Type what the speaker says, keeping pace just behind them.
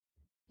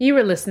You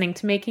were listening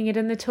to Making It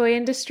in the Toy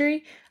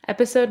Industry,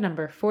 episode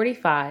number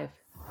 45.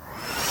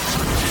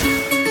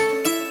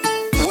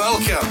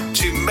 Welcome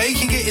to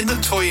Making It in the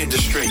Toy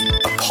Industry,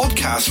 a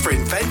podcast for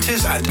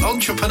inventors and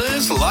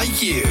entrepreneurs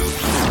like you.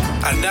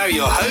 And now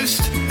your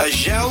host,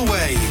 Azhelle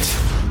Wade.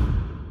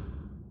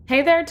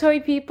 Hey there, toy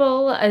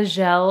people.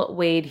 Azhelle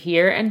Wade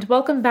here, and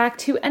welcome back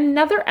to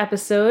another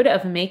episode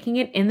of Making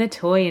It in the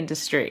Toy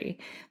Industry.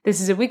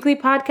 This is a weekly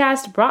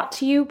podcast brought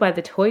to you by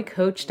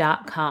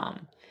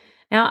thetoycoach.com.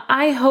 Now,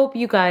 I hope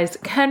you guys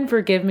can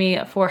forgive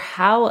me for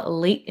how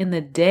late in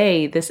the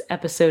day this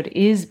episode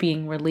is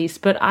being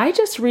released, but I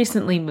just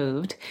recently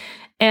moved.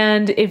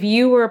 And if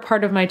you were a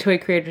part of my Toy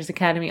Creators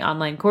Academy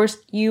online course,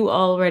 you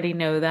already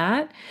know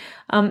that.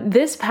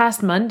 This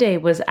past Monday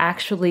was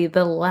actually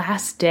the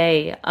last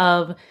day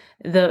of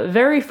the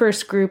very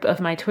first group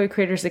of my Toy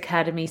Creators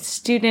Academy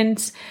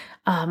students.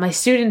 My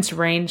students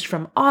ranged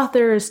from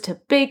authors to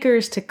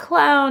bakers to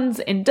clowns,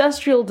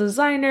 industrial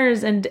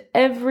designers, and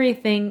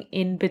everything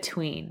in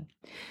between.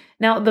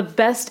 Now, the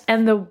best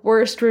and the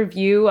worst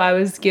review I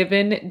was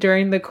given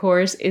during the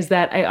course is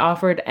that I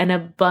offered an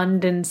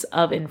abundance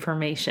of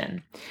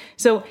information.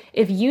 So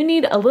if you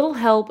need a little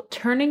help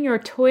turning your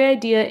toy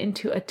idea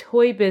into a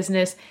toy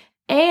business,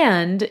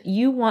 and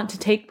you want to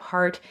take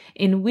part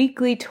in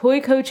weekly toy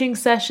coaching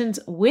sessions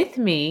with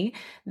me,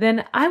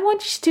 then I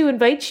want to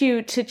invite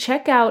you to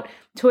check out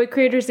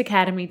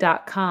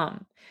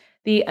toycreatorsacademy.com.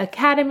 The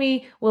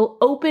Academy will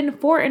open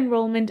for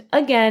enrollment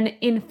again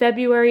in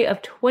February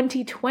of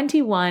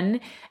 2021.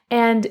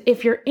 And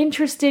if you're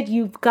interested,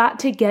 you've got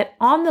to get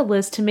on the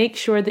list to make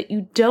sure that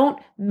you don't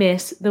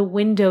miss the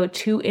window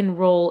to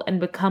enroll and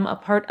become a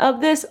part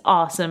of this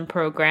awesome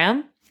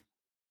program.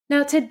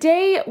 Now,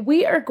 today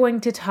we are going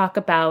to talk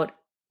about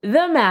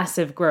the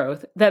massive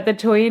growth that the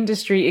toy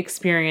industry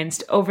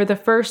experienced over the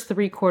first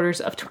 3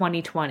 quarters of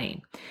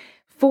 2020.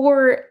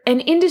 For an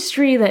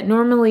industry that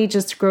normally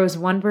just grows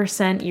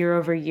 1% year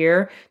over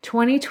year,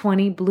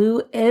 2020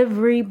 blew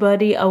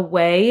everybody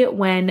away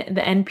when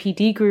the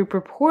NPD Group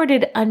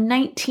reported a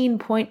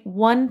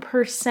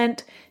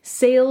 19.1%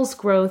 sales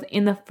growth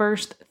in the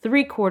first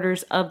 3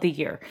 quarters of the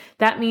year.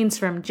 That means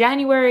from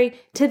January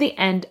to the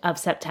end of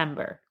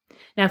September.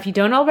 Now, if you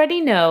don't already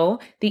know,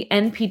 the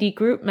NPD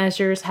Group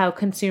measures how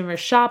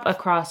consumers shop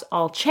across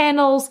all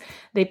channels.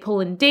 They pull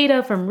in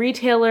data from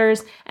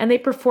retailers, and they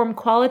perform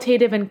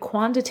qualitative and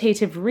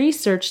quantitative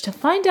research to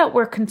find out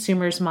where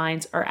consumers'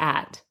 minds are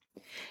at.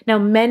 Now,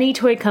 many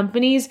toy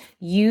companies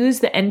use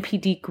the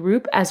NPD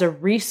Group as a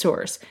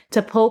resource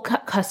to pull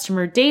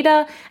customer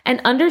data and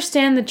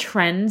understand the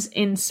trends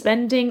in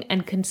spending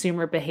and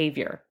consumer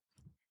behavior.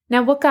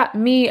 Now, what got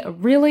me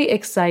really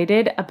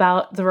excited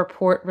about the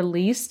report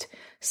released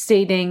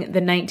stating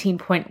the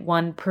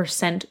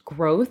 19.1%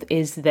 growth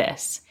is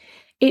this.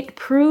 It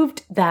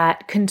proved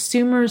that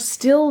consumers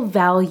still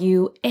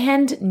value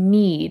and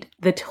need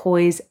the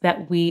toys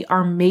that we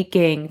are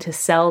making to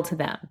sell to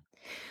them.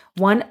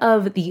 One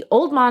of the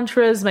old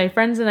mantras my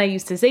friends and I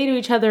used to say to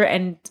each other,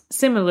 and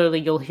similarly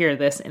you'll hear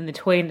this in the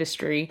toy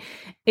industry,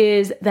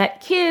 is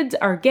that kids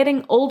are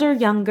getting older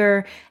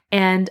younger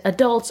and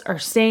adults are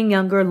staying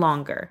younger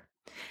longer.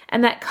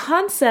 And that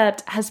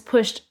concept has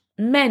pushed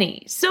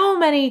so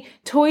many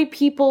toy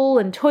people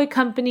and toy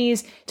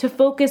companies to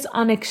focus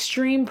on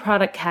extreme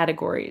product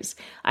categories,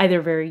 either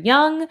very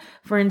young,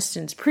 for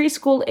instance,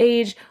 preschool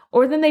age,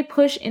 or then they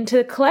push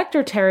into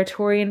collector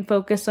territory and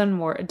focus on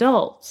more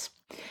adults.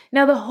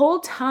 Now, the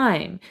whole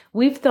time,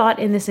 we've thought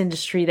in this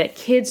industry that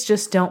kids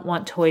just don't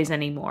want toys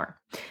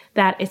anymore,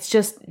 that it's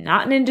just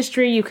not an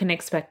industry you can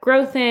expect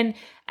growth in,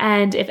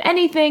 and if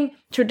anything,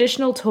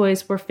 traditional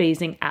toys were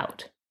phasing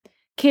out.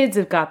 Kids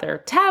have got their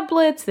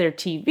tablets, their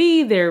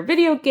TV, their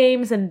video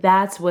games, and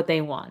that's what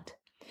they want.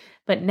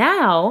 But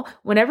now,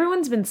 when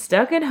everyone's been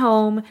stuck at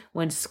home,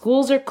 when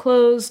schools are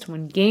closed,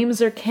 when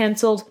games are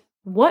canceled,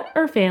 what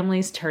are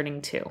families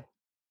turning to?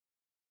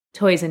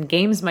 Toys and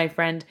games, my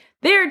friend.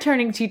 They're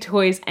turning to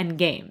toys and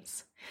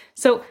games.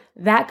 So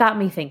that got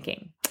me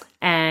thinking.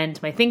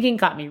 And my thinking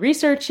got me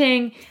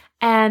researching.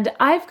 And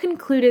I've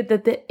concluded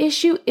that the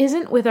issue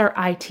isn't with our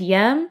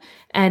ITM.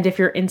 And if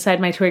you're inside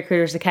my Toy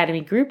Creators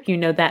Academy group, you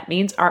know that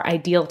means our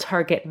ideal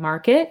target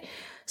market.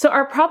 So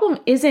our problem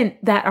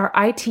isn't that our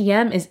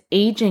ITM is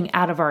aging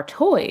out of our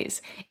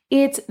toys.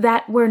 It's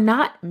that we're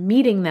not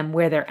meeting them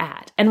where they're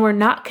at. And we're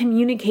not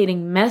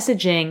communicating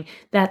messaging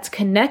that's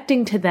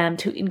connecting to them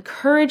to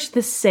encourage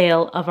the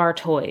sale of our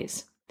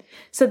toys.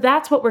 So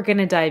that's what we're going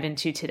to dive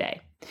into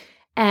today.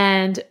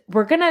 And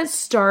we're going to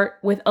start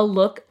with a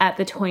look at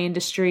the toy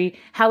industry,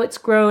 how it's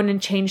grown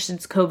and changed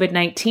since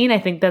COVID-19. I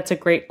think that's a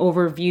great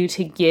overview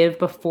to give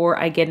before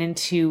I get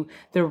into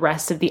the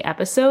rest of the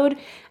episode.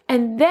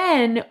 And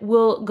then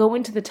we'll go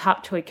into the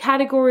top toy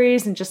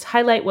categories and just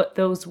highlight what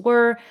those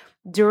were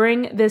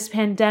during this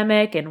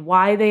pandemic and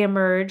why they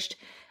emerged.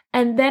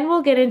 And then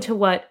we'll get into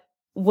what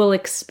we'll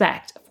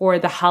expect for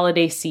the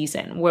holiday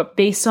season,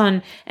 based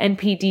on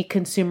NPD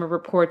consumer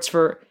reports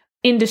for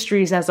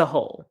industries as a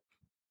whole.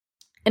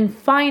 And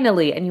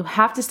finally, and you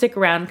have to stick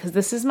around because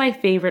this is my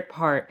favorite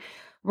part,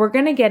 we're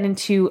going to get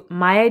into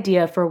my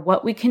idea for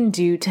what we can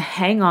do to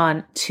hang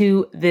on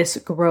to this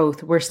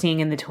growth we're seeing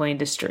in the toy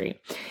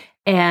industry.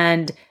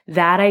 And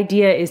that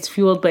idea is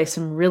fueled by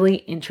some really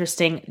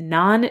interesting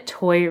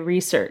non-toy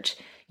research.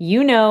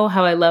 You know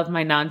how I love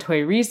my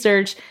non-toy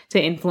research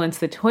to influence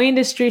the toy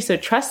industry, so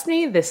trust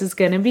me, this is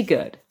going to be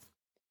good.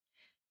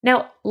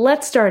 Now,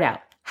 let's start out.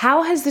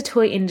 How has the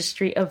toy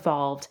industry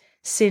evolved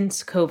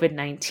since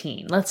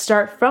COVID-19? Let's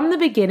start from the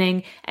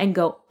beginning and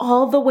go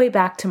all the way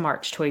back to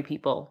March, toy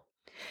people.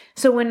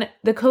 So when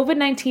the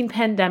COVID-19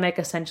 pandemic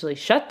essentially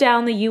shut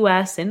down the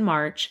US in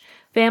March,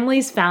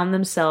 families found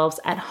themselves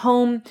at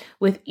home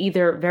with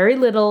either very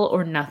little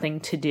or nothing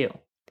to do.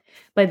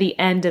 By the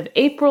end of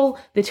April,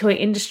 the toy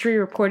industry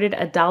reported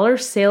a dollar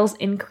sales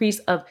increase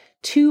of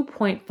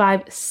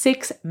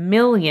 $2.56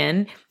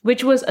 million,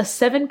 which was a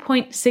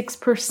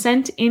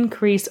 7.6%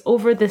 increase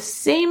over the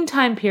same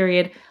time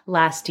period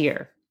last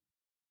year.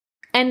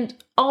 And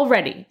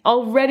already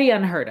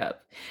unheard of.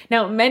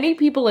 Now, many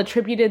people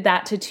attributed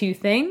that to two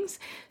things.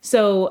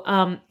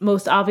 So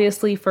most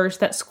obviously,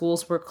 first, that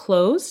schools were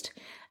closed.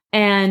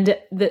 And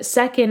the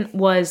second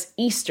was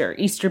Easter.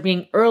 Easter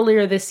being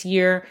earlier this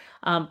year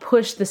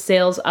pushed the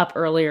sales up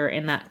earlier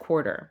in that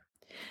quarter.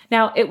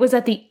 Now, it was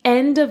at the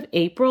end of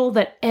April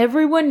that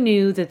everyone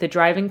knew that the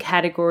driving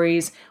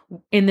categories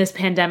in this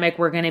pandemic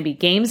were going to be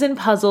games and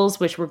puzzles,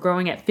 which were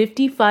growing at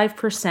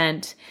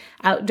 55%,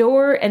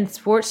 outdoor and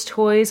sports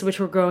toys, which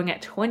were growing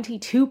at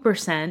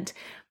 22%,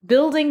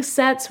 building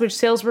sets, which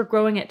sales were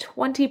growing at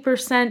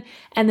 20%,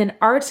 and then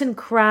arts and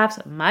crafts,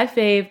 my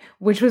fave,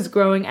 which was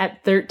growing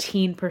at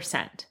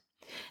 13%.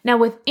 Now,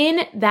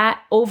 within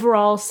that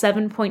overall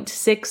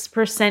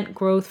 7.6%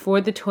 growth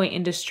for the toy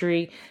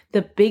industry,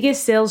 the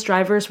biggest sales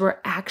drivers were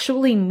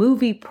actually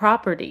movie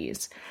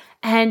properties.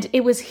 And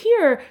it was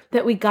here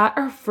that we got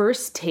our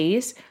first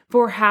taste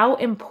for how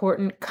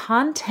important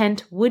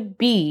content would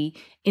be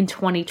in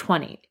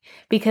 2020.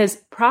 Because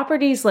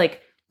properties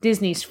like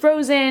Disney's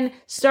Frozen,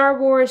 Star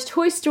Wars,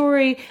 Toy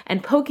Story,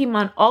 and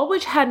Pokemon, all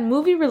which had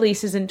movie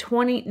releases in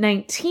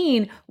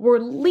 2019, were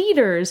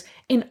leaders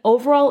in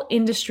overall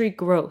industry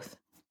growth.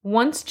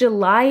 Once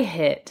July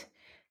hit,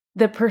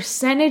 the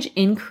percentage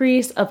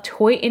increase of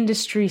toy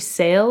industry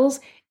sales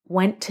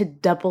went to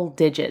double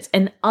digits,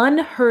 an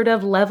unheard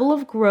of level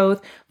of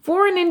growth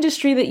for an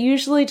industry that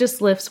usually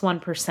just lifts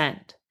 1%.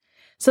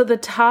 So the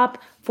top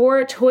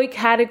 4 toy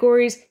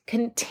categories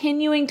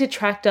continuing to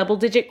track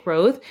double-digit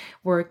growth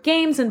were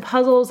games and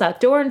puzzles,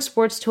 outdoor and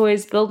sports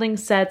toys, building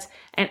sets,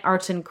 and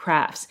arts and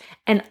crafts.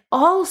 And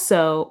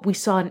also, we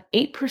saw an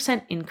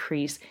 8%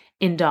 increase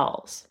in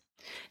dolls.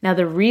 Now,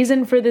 the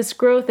reason for this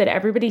growth that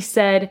everybody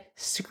said,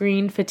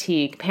 screen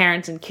fatigue.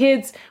 Parents and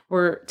kids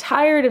were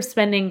tired of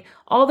spending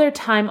all their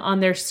time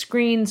on their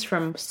screens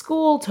from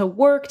school to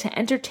work to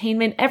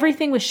entertainment.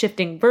 Everything was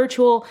shifting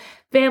virtual.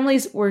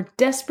 Families were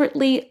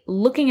desperately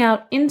looking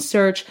out in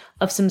search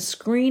of some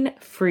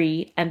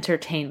screen-free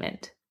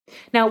entertainment.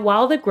 Now,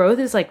 while the growth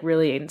is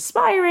really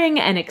inspiring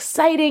and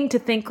exciting to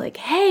think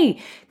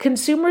hey,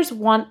 consumers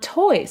want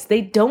toys.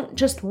 They don't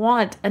just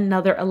want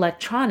another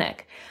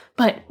electronic.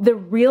 But the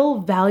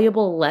real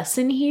valuable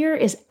lesson here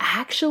is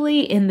actually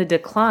in the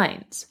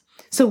declines.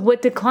 So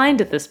what declined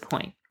at this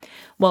point?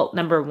 Well,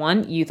 number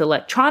 1, youth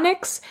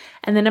electronics,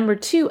 and then number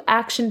 2,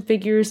 action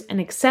figures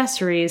and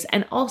accessories,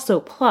 and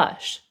also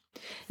plush.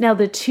 Now,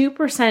 the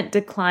 2%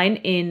 decline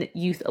in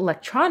youth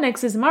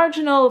electronics is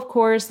marginal, of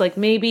course,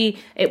 maybe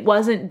it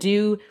wasn't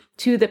due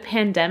to the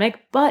pandemic,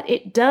 but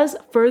it does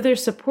further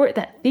support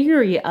that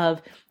theory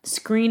of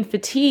screen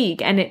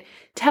fatigue, and it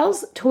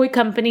tells toy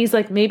companies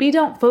maybe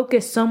don't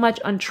focus so much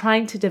on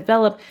trying to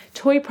develop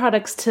toy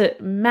products to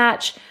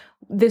match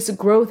this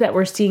growth that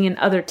we're seeing in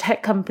other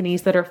tech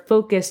companies that are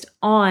focused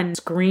on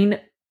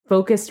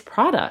screen-focused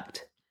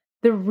product.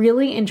 The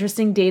really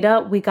interesting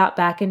data we got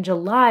back in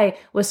July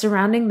was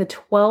surrounding the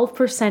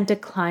 12%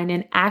 decline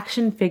in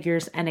action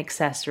figures and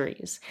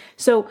accessories.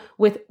 So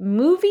with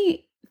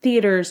movie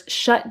theaters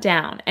shut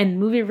down and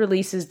movie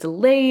releases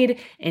delayed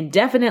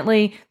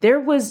indefinitely, there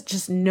was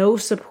just no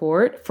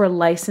support for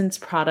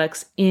licensed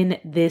products in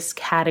this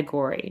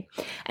category.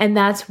 And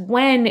that's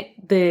when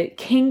the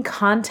king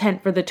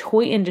content for the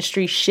toy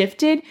industry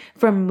shifted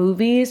from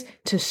movies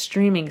to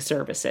streaming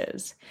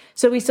services.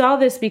 So we saw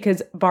this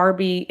because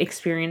Barbie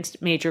experienced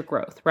major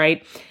growth,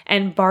 right?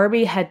 And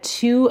Barbie had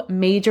 2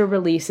 major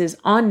releases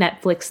on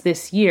Netflix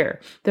this year.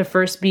 The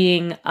first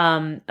being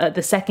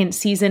the second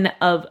season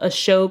of a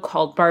show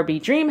called Barbie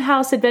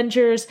Dreamhouse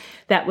Adventures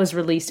that was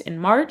released in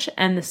March,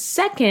 and the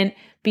second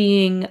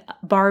being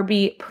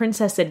Barbie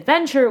Princess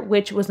Adventure,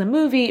 which was a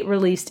movie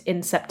released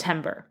in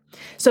September.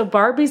 So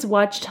Barbie's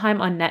watch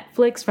time on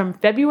Netflix from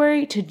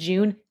February to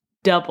June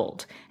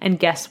doubled. And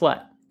guess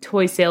what?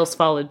 Toy sales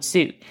followed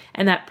suit.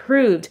 And that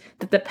proved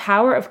that the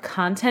power of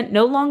content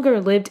no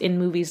longer lived in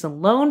movies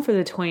alone for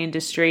the toy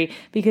industry,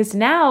 because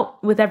now,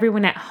 with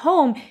everyone at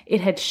home, it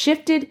had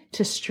shifted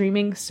to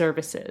streaming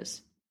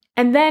services.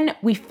 And then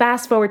we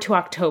fast forward to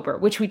October,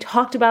 which we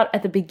talked about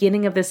at the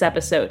beginning of this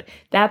episode.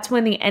 That's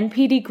when the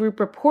NPD Group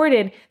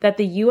reported that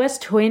the U.S.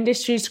 toy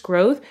industry's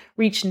growth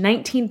reached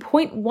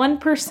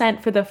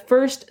 19.1% for the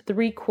first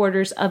 3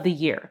 quarters of the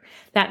year.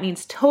 That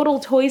means total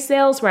toy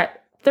sales were at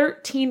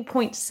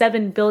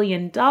 $13.7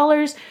 billion,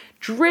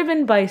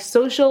 driven by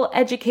social,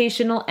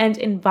 educational, and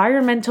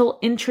environmental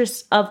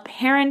interests of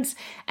parents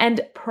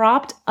and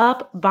propped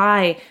up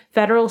by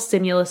federal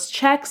stimulus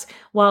checks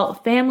while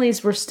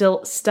families were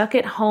still stuck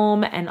at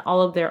home and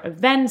all of their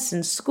events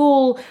and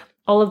school,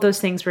 all of those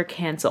things were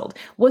canceled.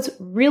 What's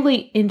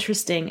really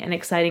interesting and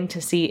exciting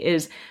to see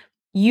is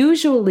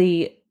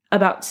usually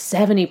about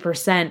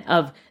 70%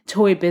 of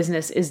toy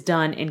business is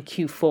done in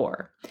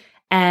Q4.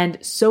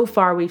 And so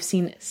far, we've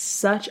seen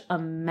such a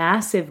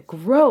massive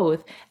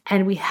growth,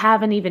 and we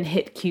haven't even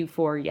hit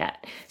Q4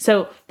 yet.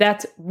 So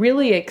that's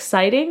really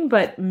exciting,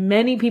 but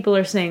many people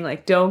are saying,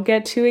 like, don't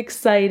get too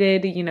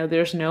excited.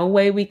 There's no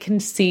way we can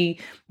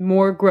see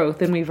more growth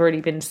than we've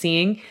already been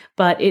seeing.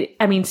 But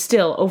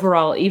still,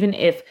 overall, even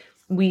if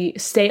we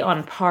stay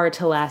on par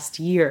to last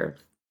year,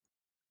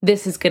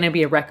 this is going to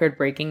be a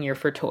record-breaking year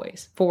for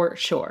toys, for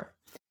sure.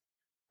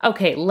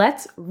 Okay,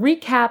 let's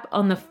recap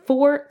on the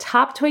 4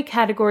 top toy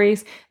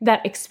categories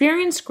that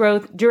experienced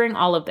growth during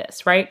all of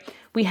this, right?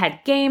 We had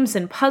games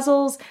and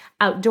puzzles,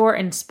 outdoor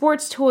and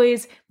sports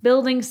toys,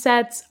 building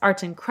sets,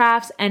 arts and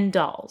crafts, and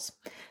dolls.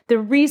 The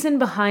reason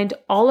behind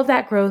all of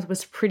that growth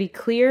was pretty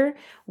clear.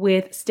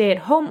 With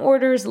stay-at-home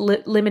orders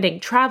limiting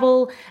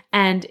travel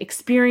and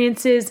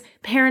experiences,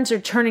 parents are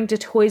turning to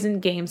toys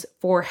and games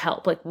for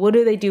help. Like, what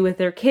do they do with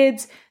their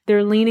kids?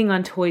 They're leaning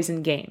on toys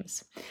and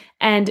games.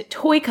 And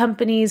toy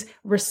companies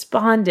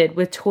responded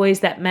with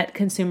toys that met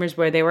consumers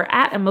where they were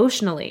at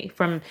emotionally.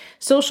 From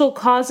social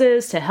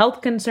causes to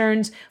health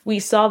concerns, we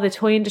saw the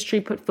toy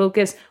industry put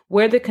focus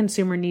where the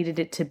consumer needed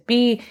it to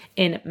be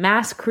in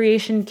mass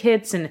creation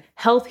kits and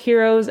health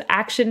heroes,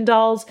 action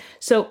dolls.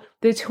 So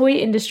the toy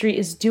industry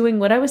is doing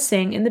what I was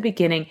saying in the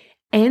beginning,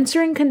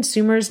 answering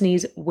consumers'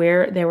 needs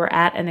where they were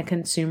at, and the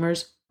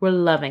consumers were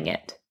loving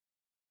it.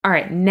 All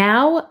right,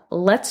 now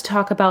let's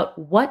talk about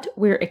what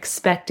we're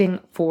expecting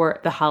for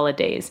the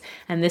holidays.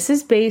 And this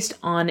is based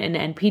on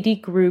an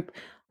NPD Group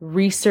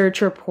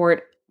research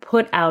report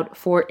put out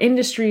for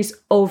industries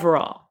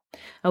overall.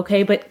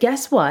 Okay, but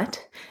guess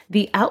what?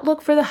 The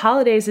outlook for the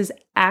holidays is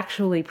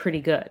actually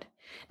pretty good.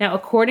 Now,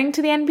 according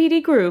to the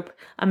NPD Group,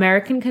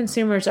 American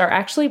consumers are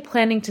actually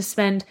planning to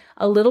spend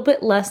a little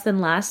bit less than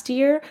last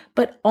year,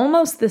 but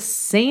almost the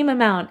same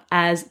amount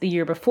as the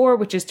year before,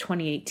 which is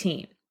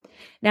 2018.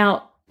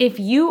 Now, if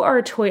you are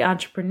a toy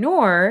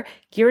entrepreneur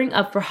gearing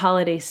up for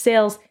holiday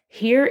sales,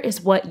 here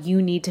is what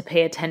you need to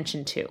pay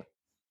attention to.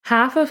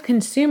 Half of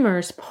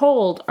consumers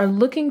polled are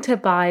looking to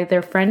buy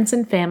their friends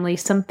and family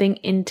something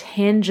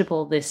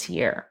intangible this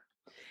year.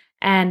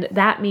 And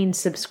that means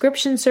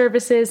subscription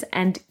services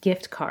and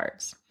gift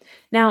cards.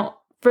 Now,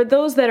 for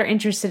those that are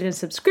interested in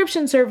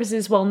subscription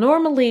services, well,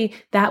 normally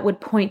that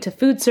would point to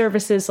food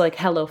services like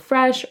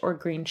HelloFresh or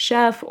Green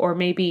Chef or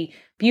maybe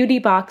beauty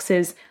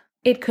boxes.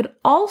 It could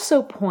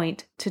also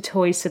point to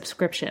toy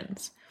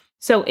subscriptions.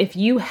 So if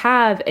you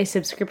have a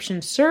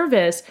subscription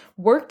service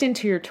worked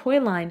into your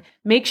toy line,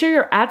 make sure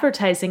you're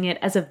advertising it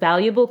as a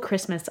valuable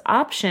Christmas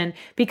option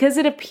because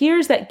it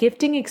appears that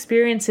gifting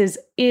experiences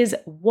is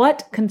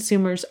what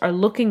consumers are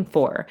looking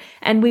for,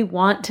 and we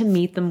want to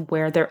meet them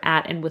where they're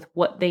at and with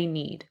what they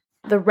need.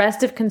 The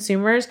rest of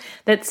consumers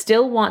that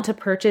still want to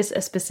purchase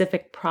a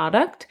specific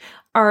product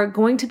are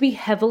going to be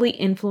heavily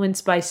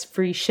influenced by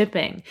free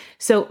shipping.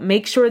 So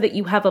make sure that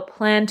you have a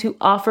plan to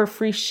offer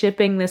free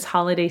shipping this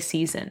holiday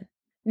season.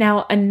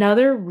 Now,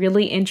 another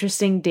really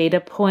interesting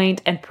data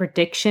point and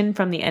prediction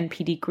from the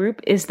NPD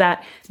Group is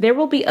that there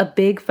will be a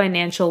big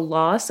financial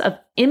loss of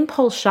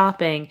impulse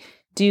shopping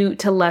due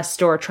to less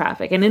store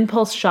traffic. And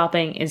impulse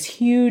shopping is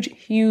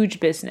huge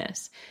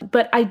business.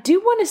 But I do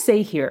want to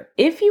say here,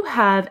 if you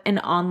have an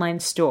online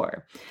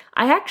store,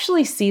 I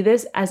actually see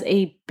this as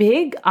a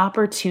big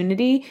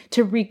opportunity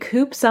to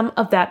recoup some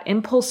of that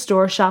impulse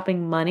store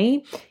shopping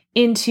money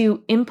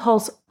into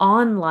impulse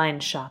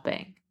online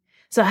shopping.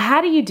 So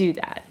how do you do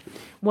that?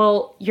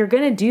 Well, you're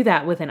going to do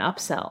that with an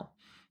upsell.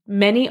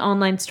 Many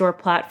online store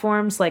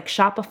platforms like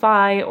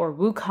Shopify or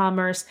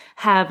WooCommerce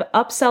have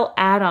upsell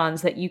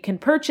add-ons that you can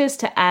purchase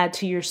to add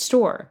to your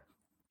store.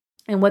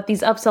 And what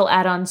these upsell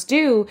add-ons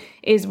do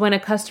is when a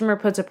customer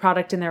puts a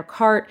product in their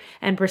cart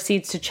and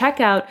proceeds to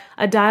checkout,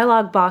 a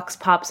dialog box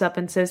pops up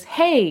and says,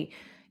 hey,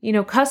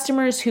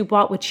 customers who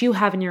bought what you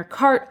have in your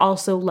cart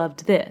also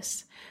loved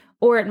this.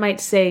 Or it might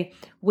say,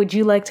 would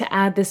you like to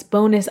add this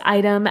bonus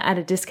item at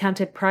a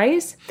discounted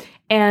price?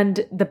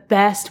 And the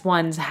best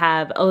ones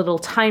have a little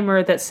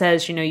timer that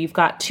says, you've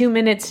got 2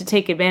 minutes to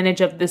take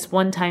advantage of this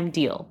one-time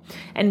deal.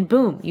 And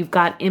boom, you've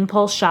got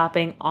impulse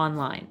shopping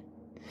online.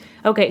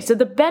 Okay, so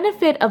the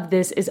benefit of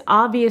this is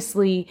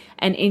obviously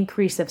an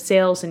increase of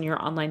sales in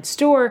your online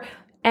store,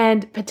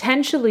 and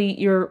potentially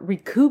you're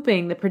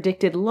recouping the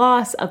predicted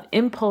loss of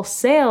impulse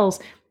sales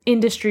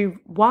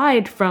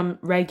industry-wide from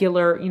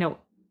regular,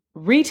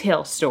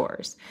 retail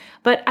stores.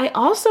 But I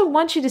also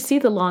want you to see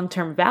the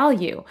long-term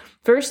value.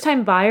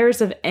 First-time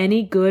buyers of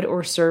any good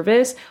or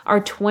service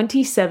are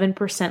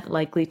 27%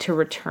 likely to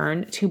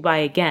return to buy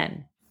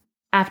again.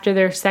 After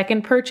their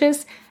second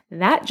purchase,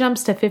 that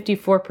jumps to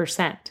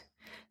 54%.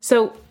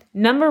 So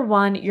number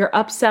one, your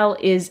upsell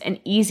is an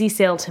easy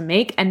sale to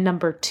make. And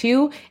number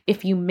two,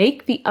 if you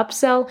make the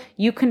upsell,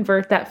 you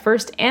convert that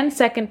first and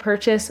second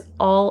purchase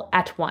all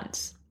at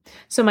once.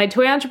 So my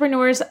toy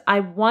entrepreneurs, I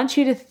want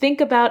you to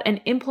think about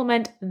and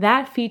implement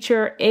that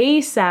feature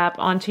ASAP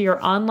onto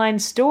your online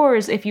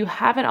stores if you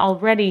haven't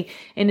already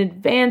in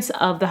advance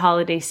of the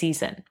holiday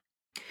season.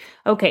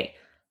 Okay,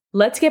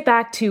 let's get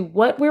back to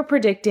what we're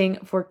predicting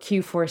for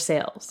Q4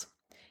 sales.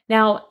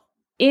 Now,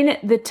 in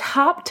the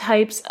top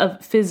types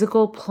of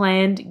physical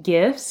planned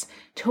gifts,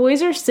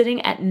 toys are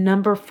sitting at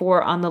number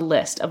 4 on the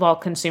list of all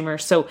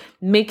consumers, so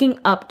making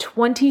up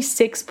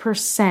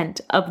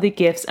 26% of the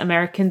gifts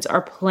Americans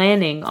are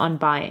planning on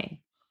buying.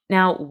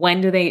 Now,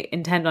 when do they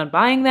intend on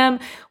buying them?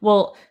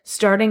 Well,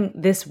 starting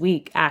this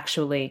week,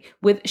 actually.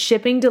 With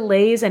shipping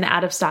delays and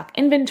out-of-stock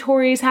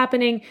inventories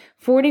happening,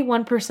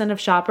 41% of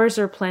shoppers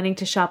are planning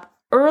to shop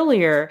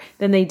earlier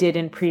than they did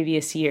in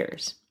previous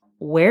years.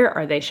 Where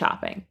are they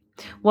shopping?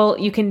 Well,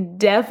 you can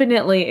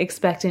definitely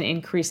expect an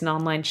increase in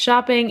online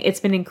shopping. It's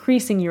been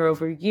increasing year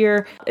over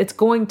year. It's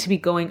going to be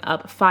going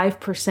up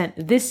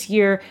 5% this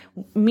year,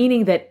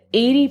 meaning that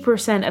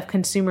 80% of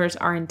consumers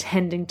are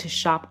intending to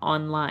shop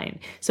online.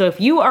 So if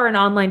you are an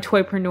online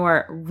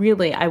toypreneur,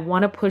 really, I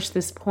want to push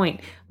this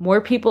point. More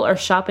people are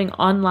shopping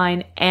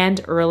online and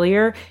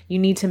earlier. You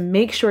need to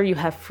make sure you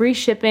have free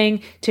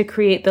shipping to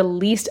create the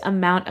least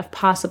amount of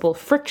possible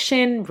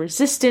friction,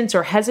 resistance,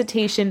 or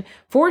hesitation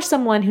for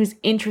someone who's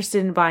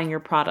interested in buying your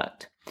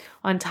product.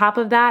 On top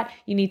of that,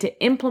 you need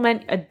to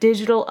implement a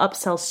digital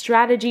upsell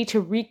strategy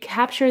to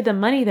recapture the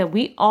money that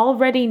we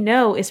already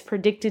know is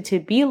predicted to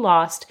be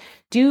lost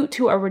due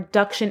to a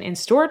reduction in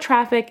store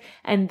traffic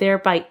and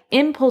thereby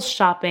impulse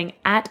shopping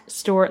at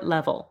store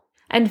level.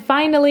 And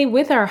finally,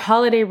 with our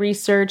holiday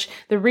research,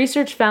 the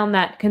research found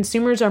that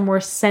consumers are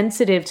more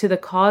sensitive to the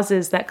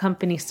causes that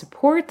companies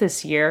support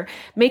this year,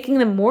 making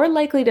them more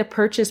likely to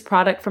purchase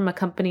product from a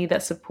company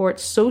that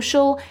supports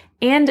social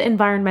and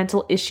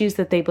environmental issues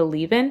that they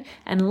believe in,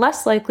 and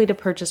less likely to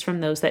purchase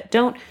from those that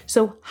don't.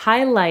 So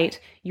highlight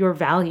your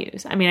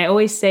values. I mean, I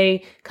always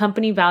say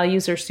company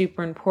values are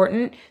super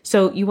important.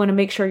 So you want to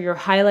make sure you're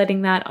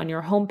highlighting that on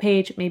your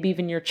homepage, maybe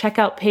even your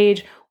checkout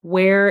page.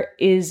 Where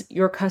is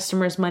your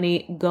customers'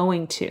 money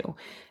going to?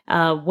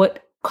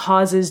 What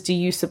causes do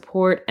you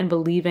support and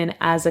believe in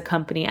as a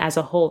company as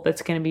a whole?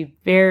 That's going to be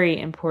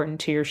very important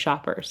to your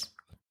shoppers.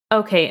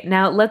 Okay,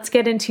 now let's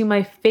get into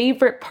my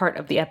favorite part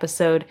of the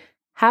episode.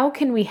 How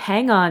can we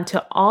hang on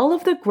to all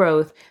of the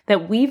growth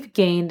that we've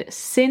gained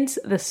since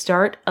the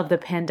start of the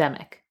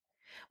pandemic?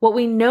 What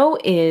we know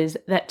is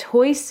that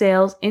toy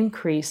sales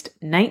increased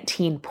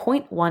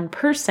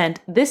 19.1%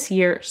 this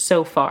year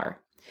so far.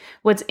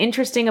 What's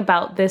interesting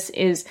about this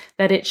is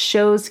that it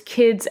shows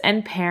kids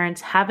and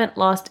parents haven't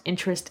lost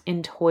interest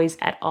in toys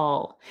at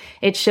all.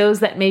 It shows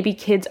that maybe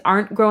kids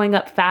aren't growing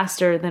up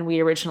faster than we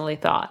originally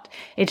thought.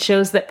 It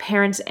shows that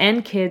parents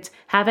and kids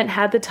haven't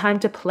had the time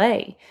to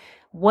play.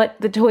 What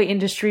the toy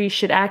industry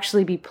should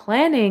actually be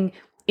planning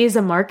is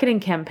a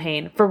marketing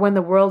campaign for when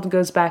the world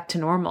goes back to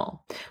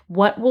normal.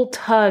 What will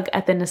tug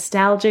at the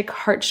nostalgic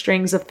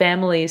heartstrings of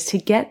families to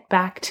get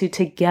back to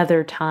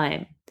together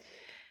time?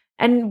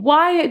 And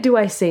why do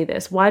I say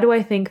this? Why do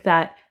I think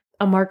that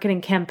a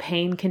marketing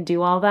campaign can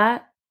do all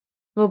that?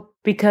 Well,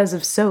 because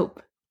of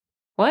soap.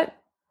 What?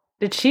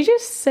 Did she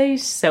just say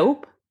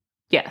soap?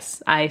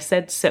 Yes, I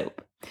said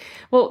soap.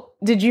 Well,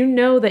 did you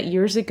know that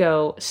years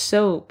ago,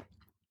 soap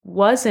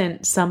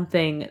wasn't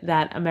something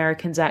that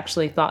Americans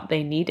actually thought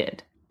they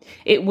needed?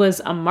 It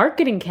was a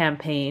marketing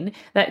campaign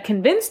that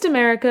convinced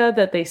America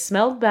that they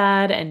smelled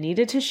bad and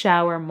needed to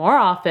shower more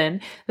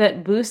often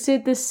that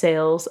boosted the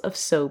sales of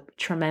soap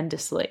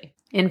tremendously.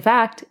 In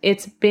fact,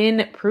 it's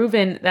been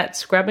proven that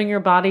scrubbing your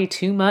body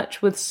too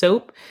much with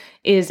soap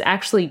is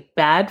actually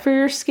bad for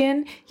your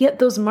skin, yet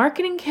those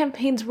marketing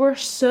campaigns were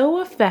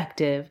so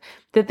effective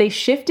that they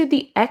shifted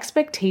the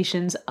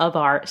expectations of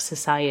our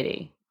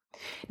society.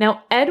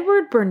 Now,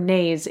 Edward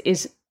Bernays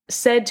is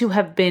said to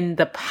have been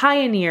the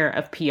pioneer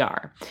of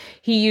PR.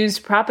 He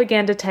used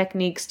propaganda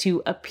techniques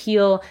to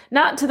appeal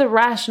not to the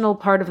rational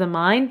part of the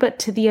mind, but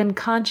to the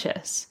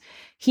unconscious.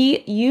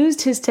 He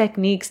used his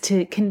techniques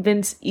to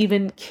convince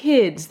even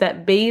kids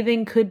that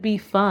bathing could be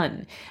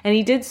fun, and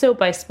he did so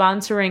by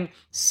sponsoring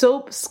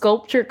soap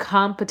sculpture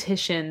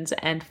competitions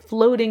and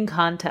floating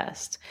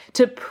contests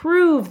to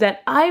prove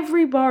that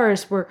ivory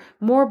bars were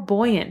more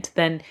buoyant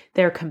than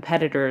their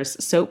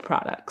competitors' soap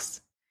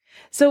products.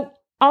 So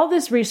all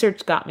this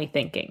research got me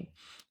thinking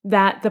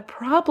that the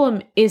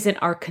problem isn't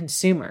our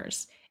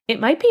consumers. It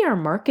might be our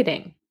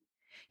marketing.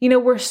 You know,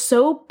 we're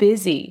so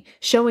busy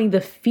showing the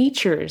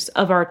features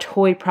of our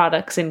toy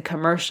products in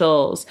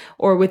commercials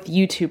or with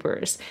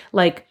YouTubers.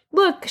 Like,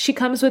 look, she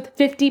comes with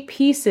 50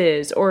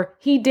 pieces, or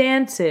he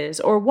dances,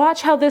 or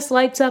watch how this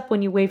lights up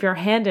when you wave your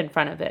hand in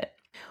front of it.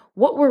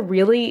 what we're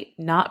really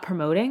not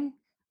promoting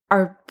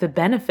are the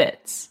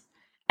benefits.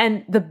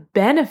 And the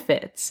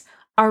benefits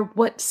are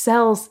what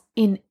sells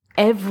in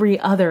every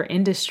other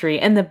industry.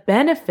 And the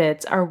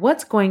benefits are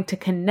what's going to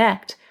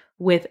connect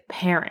with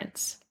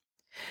parents.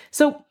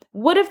 So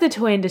what if the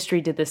toy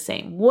industry did the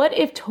same? What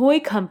if toy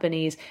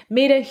companies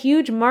made a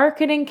huge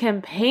marketing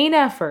campaign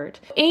effort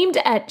aimed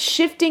at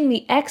shifting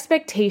the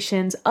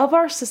expectations of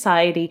our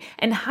society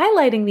and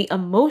highlighting the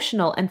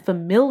emotional and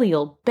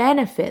familial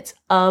benefits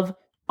of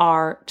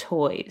our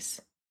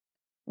toys?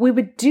 We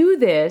would do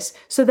this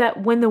so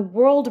that when the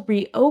world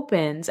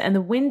reopens and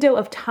the window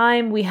of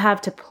time we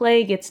have to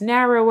play gets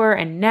narrower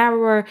and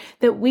narrower,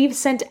 that we've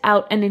sent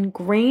out and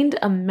ingrained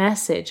a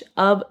message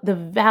of the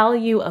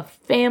value of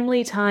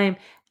family time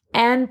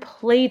and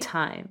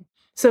playtime.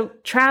 So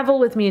travel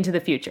with me into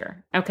the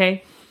future,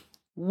 okay?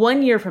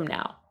 1 year from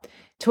now,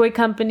 toy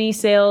company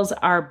sales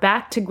are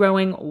back to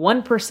growing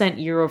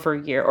 1% year over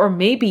year, or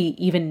maybe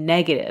even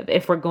negative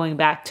if we're going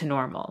back to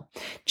normal.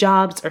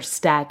 Jobs are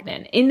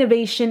stagnant.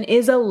 Innovation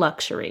is a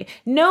luxury.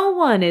 No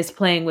one is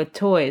playing with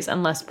toys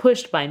unless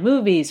pushed by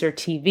movies or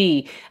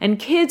TV, and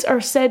kids are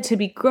said to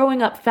be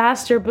growing up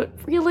faster, but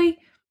really,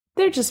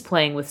 they're just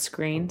playing with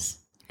screens.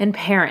 And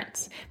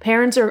parents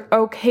are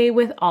okay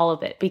with all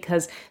of it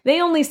because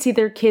they only see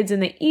their kids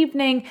in the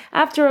evening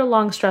after a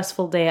long,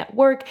 stressful day at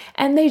work,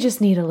 and they just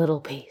need a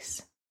little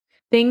peace.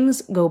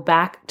 Things go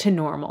back to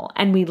normal,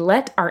 and we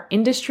let our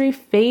industry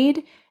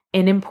fade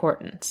in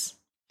importance.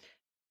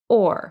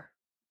 Or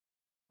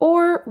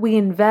we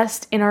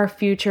invest in our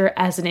future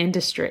as an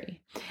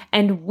industry,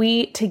 and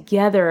we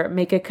together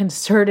make a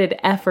concerted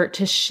effort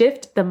to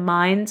shift the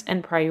minds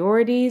and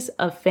priorities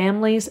of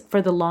families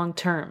for the long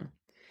term.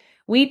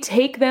 We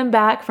take them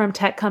back from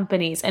tech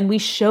companies and we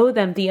show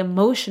them the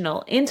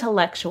emotional,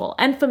 intellectual,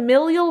 and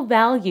familial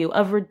value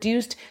of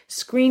reduced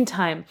screen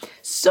time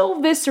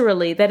so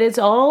viscerally that it's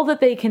all that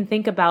they can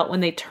think about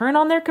when they turn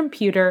on their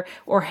computer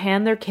or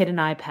hand their kid an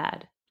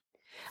iPad.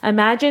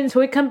 Imagine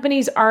toy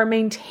companies are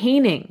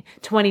maintaining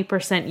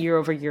 20%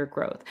 year-over-year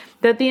growth,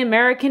 that the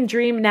American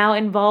dream now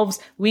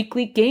involves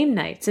weekly game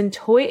nights and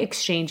toy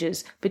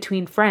exchanges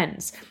between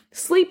friends.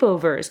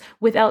 Sleepovers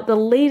without the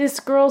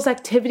latest girls'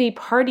 activity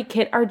party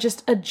kit are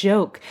just a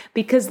joke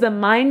because the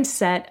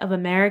mindset of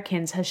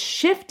Americans has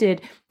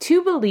shifted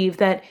to believe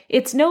that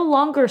it's no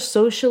longer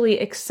socially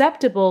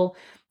acceptable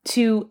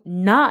to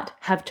not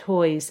have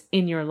toys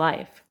in your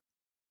life.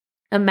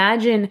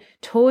 Imagine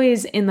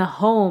toys in the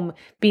home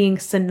being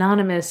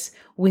synonymous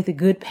with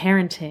good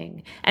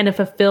parenting and a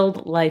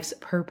fulfilled life's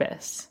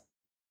purpose.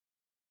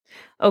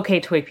 Okay,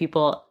 toy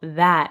people,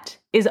 that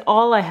is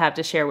all I have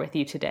to share with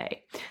you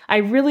today. I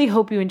really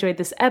hope you enjoyed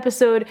this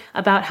episode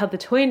about how the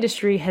toy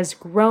industry has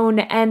grown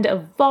and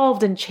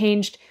evolved and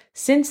changed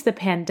since the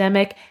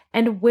pandemic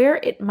and where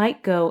it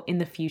might go in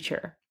the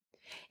future.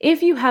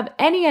 If you have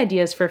any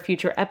ideas for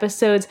future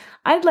episodes,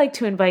 I'd like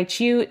to invite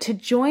you to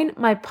join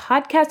my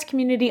podcast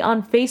community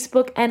on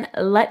Facebook and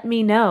let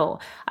me know.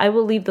 I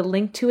will leave the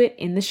link to it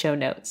in the show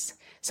notes.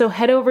 So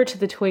head over to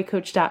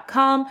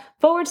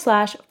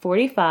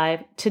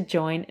thetoycoach.com/45 to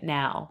join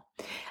now.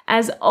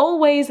 As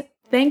always,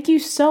 thank you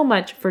so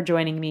much for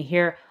joining me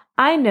here.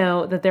 I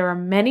know that there are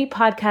many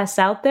podcasts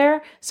out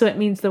there, so it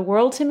means the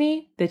world to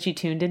me that you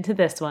tuned into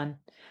this one.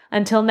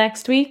 Until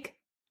next week,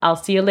 I'll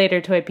see you later,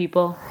 toy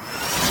people.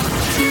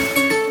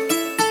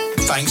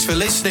 Thanks for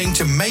listening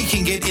to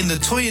Making It in the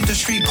Toy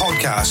Industry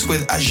podcast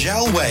with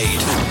Azhelle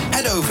Wade.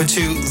 Head over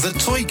to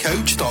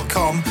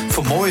thetoycoach.com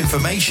for more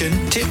information,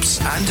 tips,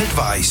 and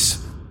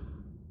advice.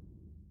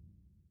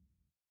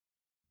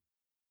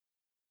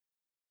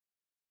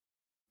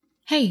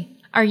 Hey,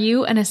 are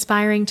you an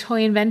aspiring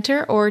toy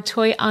inventor or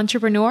toy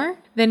entrepreneur?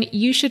 Then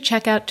you should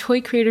check out Toy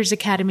Creators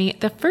Academy,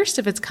 the first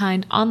of its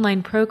kind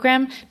online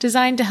program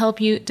designed to help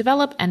you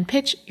develop and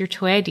pitch your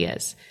toy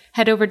ideas.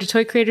 Head over to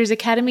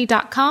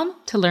toycreatorsacademy.com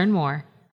to learn more.